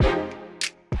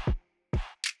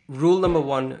Rule number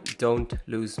one, don't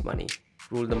lose money.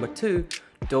 Rule number two,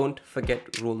 don't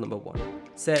forget rule number one,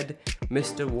 said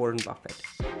Mr. Warren Buffett.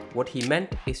 What he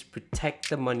meant is protect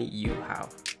the money you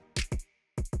have.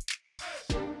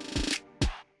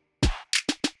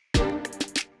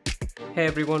 Hey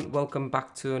everyone, welcome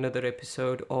back to another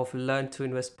episode of Learn to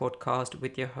Invest podcast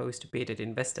with your host, Bearded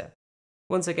Investor.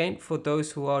 Once again, for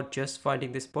those who are just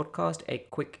finding this podcast, a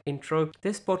quick intro.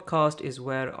 This podcast is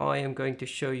where I am going to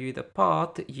show you the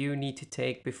path you need to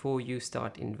take before you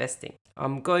start investing.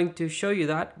 I'm going to show you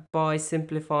that by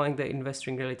simplifying the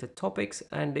investing related topics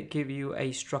and give you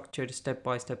a structured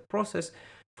step-by-step process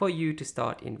for you to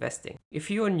start investing. If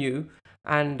you are new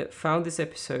and found this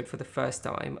episode for the first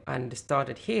time and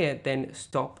started here, then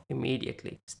stop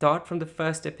immediately. Start from the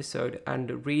first episode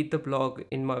and read the blog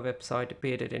in my website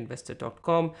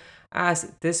beardedinvestor.com,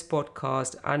 as this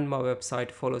podcast and my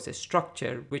website follows a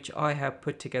structure which I have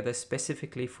put together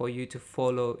specifically for you to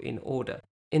follow in order.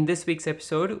 In this week's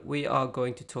episode, we are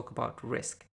going to talk about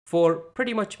risk. For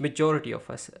pretty much majority of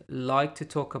us like to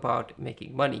talk about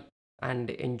making money and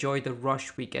enjoy the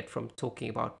rush we get from talking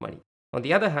about money. On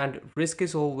the other hand, risk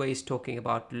is always talking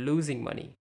about losing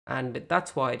money, and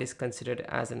that's why it is considered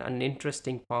as an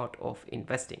uninteresting part of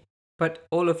investing. But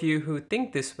all of you who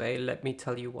think this way, let me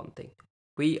tell you one thing.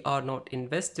 We are not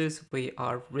investors, we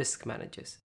are risk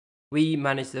managers. We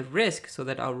manage the risk so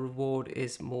that our reward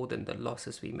is more than the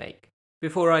losses we make.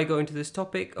 Before I go into this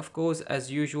topic, of course,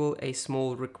 as usual, a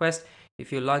small request.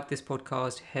 If you like this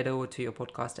podcast, head over to your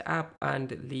podcast app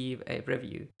and leave a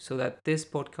review so that this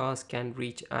podcast can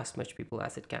reach as much people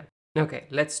as it can. Okay,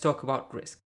 let's talk about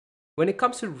risk. When it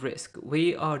comes to risk,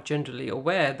 we are generally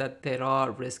aware that there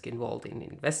are risks involved in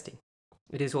investing.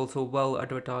 It is also well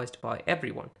advertised by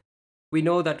everyone. We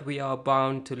know that we are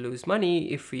bound to lose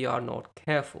money if we are not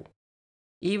careful.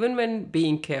 Even when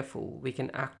being careful, we can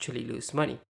actually lose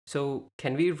money. So,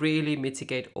 can we really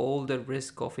mitigate all the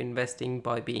risk of investing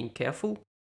by being careful?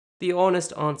 The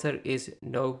honest answer is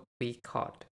no, we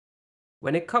can't.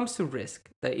 When it comes to risk,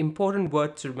 the important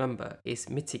word to remember is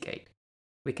mitigate.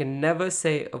 We can never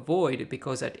say avoid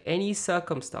because at any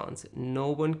circumstance,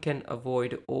 no one can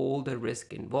avoid all the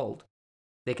risk involved.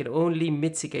 They can only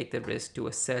mitigate the risk to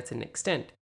a certain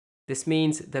extent. This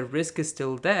means the risk is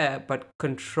still there but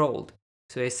controlled.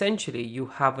 So essentially, you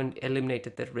haven't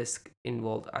eliminated the risk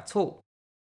involved at all.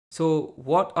 So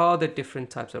what are the different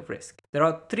types of risk? There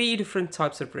are three different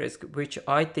types of risk which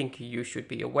I think you should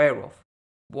be aware of.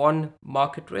 1,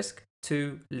 market risk.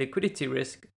 2, liquidity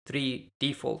risk. 3,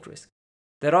 default risk.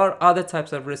 There are other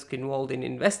types of risk involved in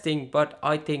investing, but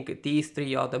I think these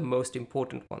three are the most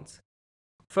important ones.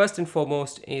 First and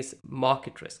foremost is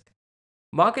market risk.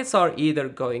 Markets are either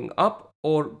going up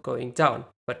or going down,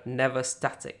 but never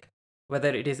static.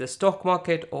 Whether it is a stock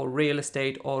market or real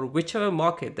estate or whichever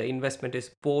market the investment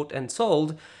is bought and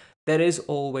sold, there is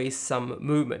always some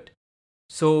movement.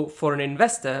 So for an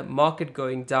investor, market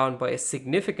going down by a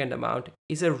significant amount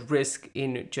is a risk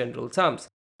in general terms,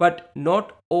 but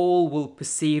not all will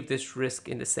perceive this risk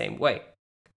in the same way.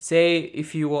 Say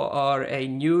if you are a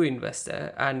new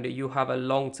investor and you have a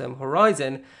long-term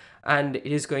horizon and it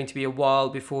is going to be a while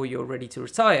before you're ready to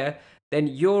retire, then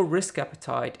your risk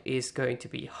appetite is going to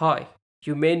be high.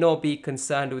 You may not be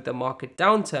concerned with the market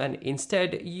downturn,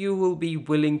 instead, you will be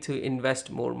willing to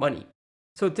invest more money.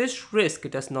 So, this risk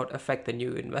does not affect the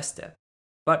new investor.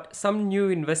 But some new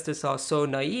investors are so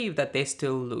naive that they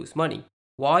still lose money.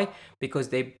 Why? Because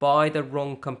they buy the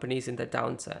wrong companies in the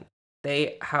downturn.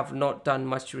 They have not done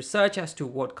much research as to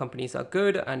what companies are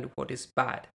good and what is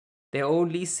bad. They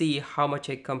only see how much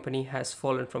a company has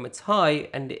fallen from its high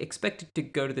and they expect it to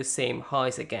go to the same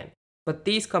highs again. But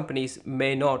these companies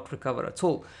may not recover at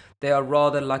all. They are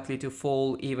rather likely to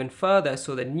fall even further,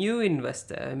 so the new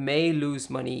investor may lose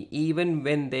money even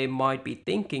when they might be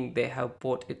thinking they have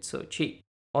bought it so cheap.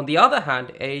 On the other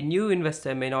hand, a new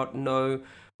investor may not know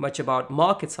much about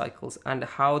market cycles and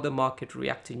how the market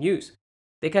reacts to news.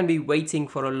 They can be waiting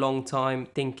for a long time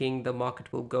thinking the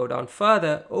market will go down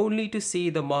further only to see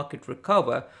the market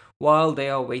recover while they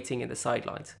are waiting in the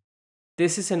sidelines.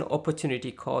 This is an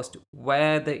opportunity cost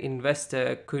where the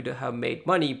investor could have made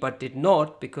money but did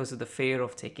not because of the fear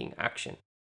of taking action.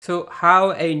 So,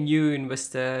 how a new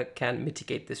investor can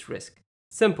mitigate this risk?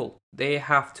 Simple. They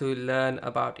have to learn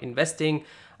about investing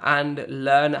and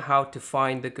learn how to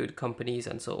find the good companies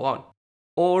and so on.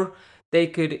 Or they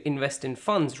could invest in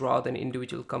funds rather than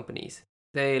individual companies.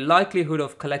 The likelihood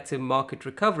of collective market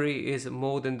recovery is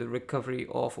more than the recovery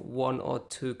of 1 or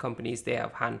 2 companies they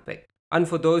have handpicked. And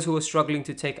for those who are struggling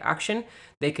to take action,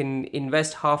 they can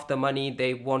invest half the money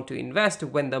they want to invest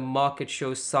when the market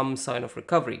shows some sign of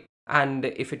recovery. And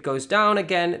if it goes down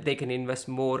again, they can invest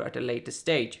more at a later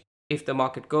stage. If the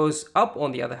market goes up,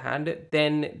 on the other hand,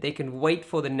 then they can wait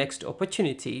for the next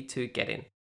opportunity to get in.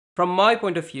 From my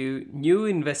point of view, new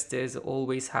investors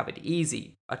always have it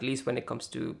easy, at least when it comes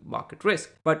to market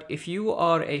risk. But if you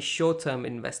are a short-term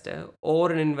investor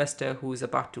or an investor who is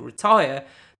about to retire,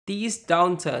 these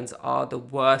downturns are the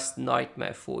worst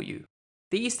nightmare for you.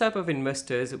 These type of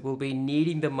investors will be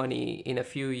needing the money in a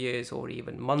few years or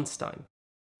even months' time.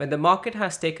 When the market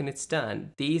has taken its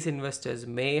stand, these investors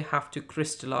may have to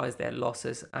crystallize their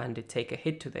losses and take a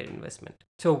hit to their investment.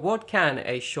 So what can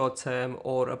a short-term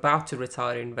or about to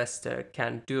retire investor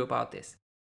can do about this?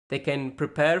 They can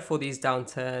prepare for these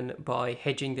downturn by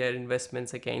hedging their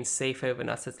investments against safe haven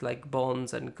assets like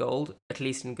bonds and gold, at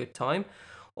least in good time,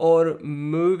 or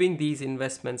moving these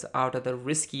investments out of the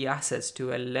risky assets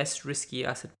to a less risky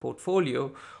asset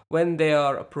portfolio when they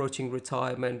are approaching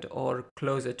retirement or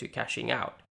closer to cashing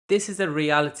out. This is the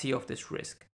reality of this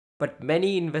risk. But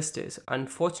many investors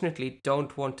unfortunately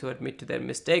don't want to admit to their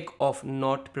mistake of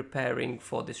not preparing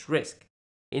for this risk.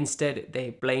 Instead, they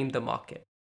blame the market.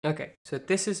 Okay, so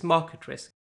this is market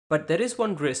risk. But there is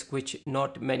one risk which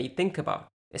not many think about,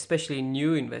 especially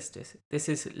new investors. This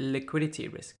is liquidity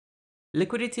risk.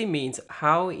 Liquidity means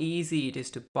how easy it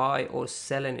is to buy or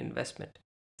sell an investment.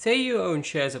 Say you own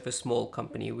shares of a small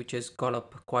company which has gone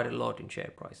up quite a lot in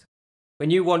share price. When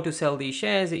you want to sell these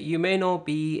shares, you may not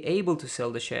be able to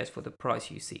sell the shares for the price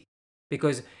you see.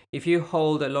 Because if you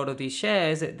hold a lot of these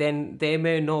shares, then there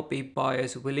may not be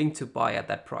buyers willing to buy at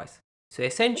that price. So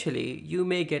essentially, you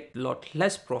may get a lot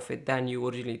less profit than you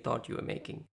originally thought you were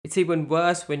making. It's even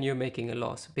worse when you're making a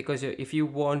loss, because if you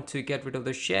want to get rid of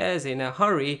the shares in a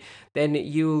hurry, then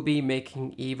you'll be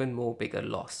making even more bigger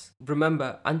loss.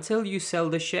 Remember, until you sell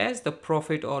the shares, the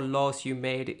profit or loss you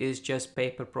made is just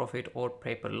paper profit or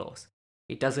paper loss.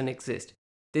 It doesn't exist.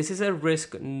 This is a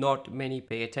risk not many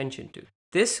pay attention to.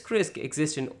 This risk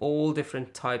exists in all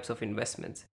different types of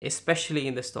investments, especially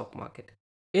in the stock market.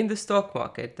 In the stock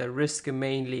market, the risk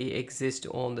mainly exists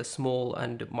on the small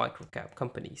and micro cap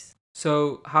companies.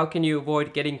 So, how can you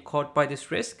avoid getting caught by this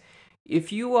risk?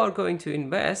 If you are going to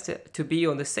invest, to be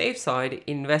on the safe side,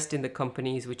 invest in the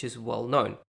companies which is well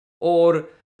known, or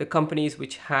the companies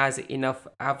which has enough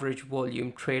average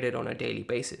volume traded on a daily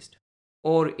basis,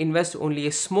 or invest only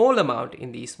a small amount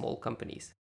in these small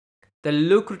companies. The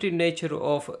lucrative nature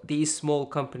of these small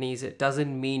companies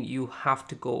doesn't mean you have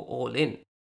to go all in.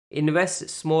 Invest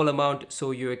small amount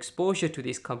so your exposure to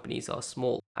these companies are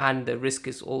small and the risk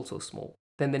is also small.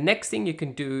 Then the next thing you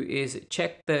can do is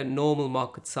check the normal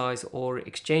market size or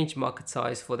exchange market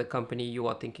size for the company you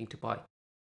are thinking to buy.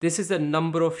 This is the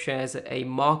number of shares a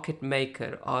market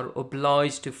maker are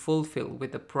obliged to fulfill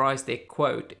with the price they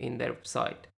quote in their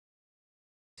site.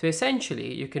 So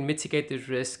essentially, you can mitigate this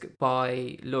risk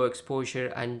by low exposure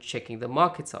and checking the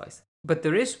market size. But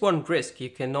there is one risk you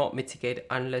cannot mitigate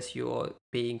unless you are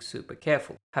being super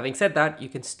careful. Having said that, you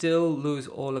can still lose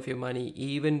all of your money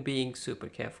even being super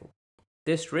careful.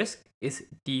 This risk is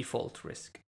default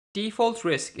risk. Default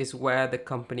risk is where the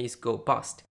companies go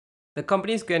bust. The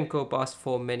companies can go bust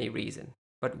for many reasons.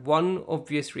 But one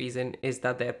obvious reason is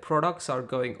that their products are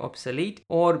going obsolete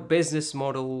or business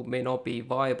model may not be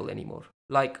viable anymore.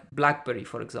 Like BlackBerry,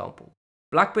 for example.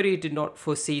 BlackBerry did not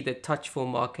foresee the touch phone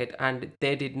market and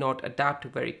they did not adapt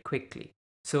very quickly.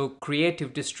 So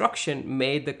creative destruction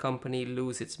made the company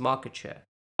lose its market share.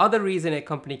 Other reason a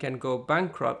company can go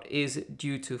bankrupt is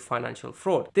due to financial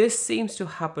fraud. This seems to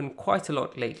happen quite a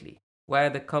lot lately, where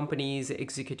the company's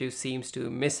executive seems to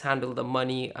mishandle the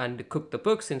money and cook the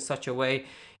books in such a way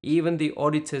even the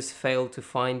auditors fail to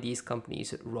find these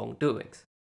companies' wrongdoings.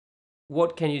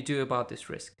 What can you do about this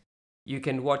risk? You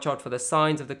can watch out for the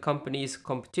signs of the company's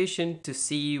competition to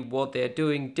see what they're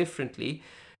doing differently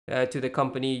to the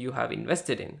company you have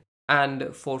invested in.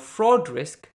 And for fraud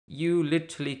risk, you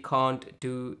literally can't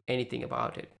do anything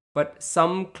about it. But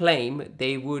some claim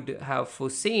they would have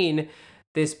foreseen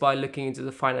this by looking into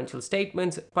the financial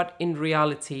statements, but in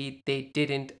reality, they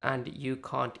didn't, and you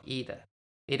can't either.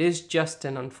 It is just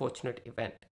an unfortunate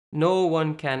event. No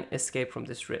one can escape from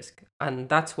this risk, and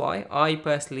that's why I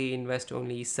personally invest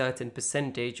only a certain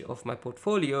percentage of my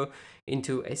portfolio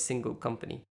into a single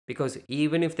company, because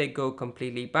even if they go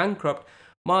completely bankrupt,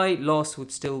 my loss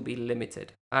would still be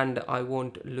limited and I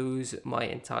won't lose my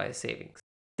entire savings.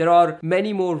 There are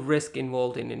many more risks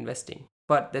involved in investing,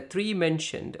 but the three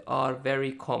mentioned are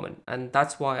very common, and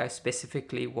that's why I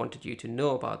specifically wanted you to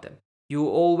know about them. You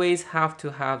always have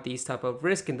to have these type of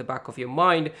risk in the back of your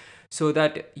mind so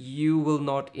that you will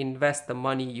not invest the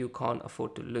money you can't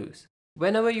afford to lose.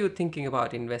 Whenever you're thinking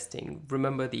about investing,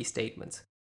 remember these statements.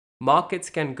 Markets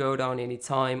can go down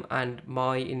anytime and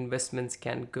my investments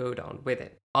can go down with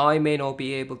it. I may not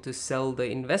be able to sell the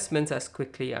investments as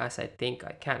quickly as I think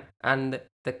I can, and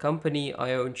the company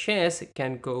I own shares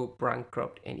can go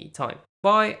bankrupt anytime.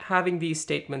 By having these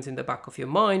statements in the back of your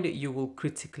mind, you will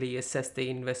critically assess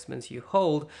the investments you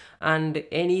hold, and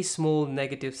any small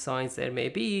negative signs there may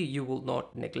be, you will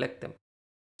not neglect them.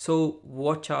 So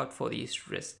watch out for these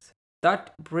risks.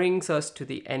 That brings us to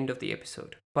the end of the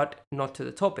episode, but not to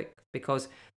the topic, because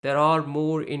there are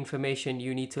more information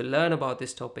you need to learn about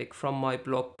this topic from my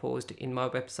blog post in my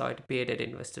website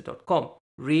beardedinvestor.com.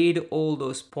 Read all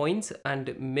those points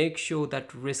and make sure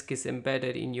that risk is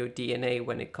embedded in your DNA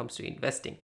when it comes to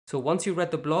investing. So once you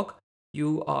read the blog,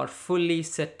 you are fully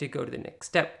set to go to the next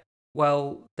step.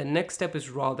 Well, the next step is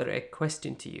rather a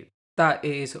question to you. That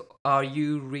is, are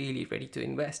you really ready to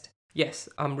invest? Yes,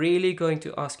 I'm really going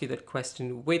to ask you that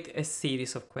question with a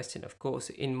series of questions, of course,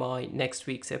 in my next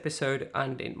week's episode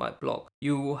and in my blog.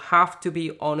 You have to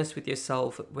be honest with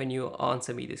yourself when you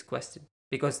answer me this question,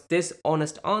 because this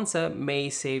honest answer may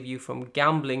save you from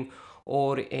gambling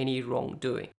or any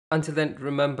wrongdoing. Until then,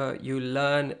 remember, you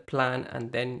learn, plan,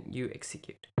 and then you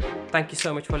execute. Thank you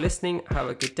so much for listening. Have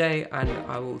a good day, and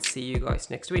I will see you guys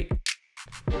next week.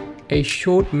 A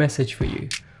short message for you.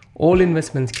 All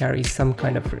investments carry some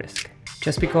kind of risk.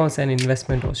 Just because an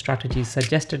investment or strategy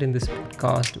suggested in this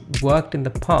podcast worked in the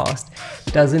past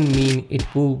doesn't mean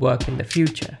it will work in the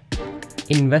future.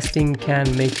 Investing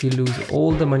can make you lose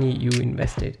all the money you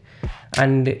invested,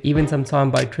 and even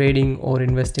sometimes by trading or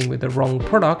investing with the wrong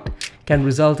product can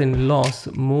result in loss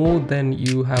more than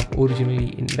you have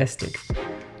originally invested.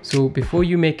 So before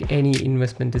you make any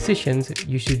investment decisions,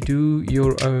 you should do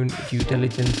your own due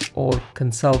diligence or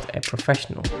consult a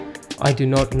professional. I do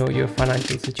not know your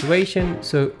financial situation,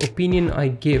 so opinion I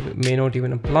give may not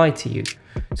even apply to you.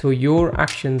 So your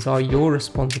actions are your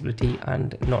responsibility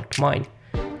and not mine.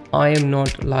 I am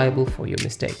not liable for your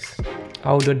mistakes.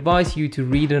 I would advise you to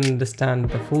read and understand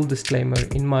the full disclaimer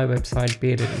in my website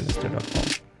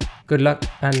beardedinvestor.com. Good luck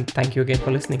and thank you again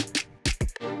for listening.